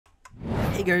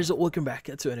Hey guys, welcome back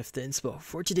to NFT Inspo.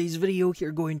 For today's video,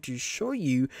 we're going to show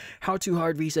you how to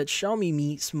hard reset Xiaomi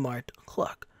Mi Smart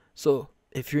Clock. So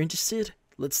if you're interested,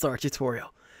 let's start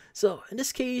tutorial. So in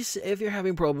this case, if you're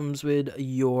having problems with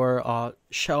your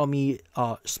Xiaomi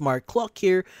Smart Clock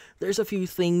here, there's a few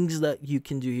things that you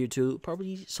can do here to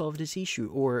probably solve this issue,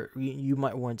 or you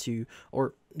might want to,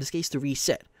 or in this case, to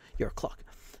reset your clock.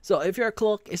 So if your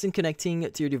clock isn't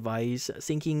connecting to your device,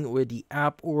 syncing with the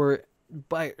app, or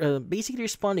by basically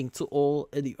responding to all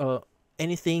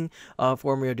anything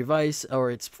from your device,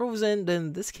 or it's frozen, then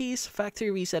in this case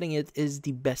factory resetting it is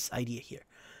the best idea here.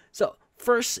 So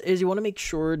first is you want to make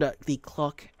sure that the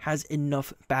clock has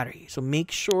enough battery. So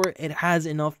make sure it has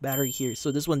enough battery here. So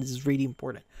this one is really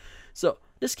important. So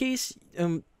in this case,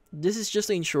 this is just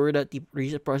to ensure that the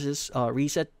reset process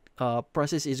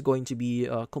is going to be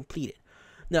completed.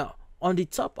 Now on the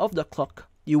top of the clock,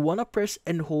 you want to press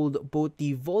and hold both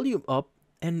the volume up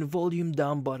and volume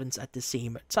down buttons at the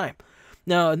same time.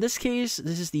 Now, in this case,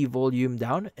 this is the volume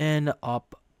down and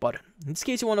up button. In this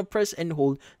case, you want to press and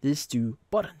hold these two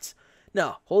buttons.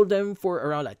 Now, hold them for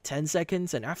around 10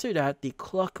 seconds, and after that, the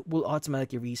clock will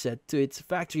automatically reset to its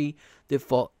factory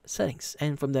default settings.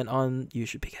 And from then on, you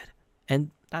should be good.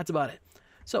 And that's about it.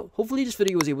 So, hopefully this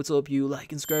video was able to help you.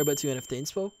 Like and subscribe to NFT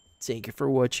Inspo. Thank you for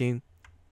watching.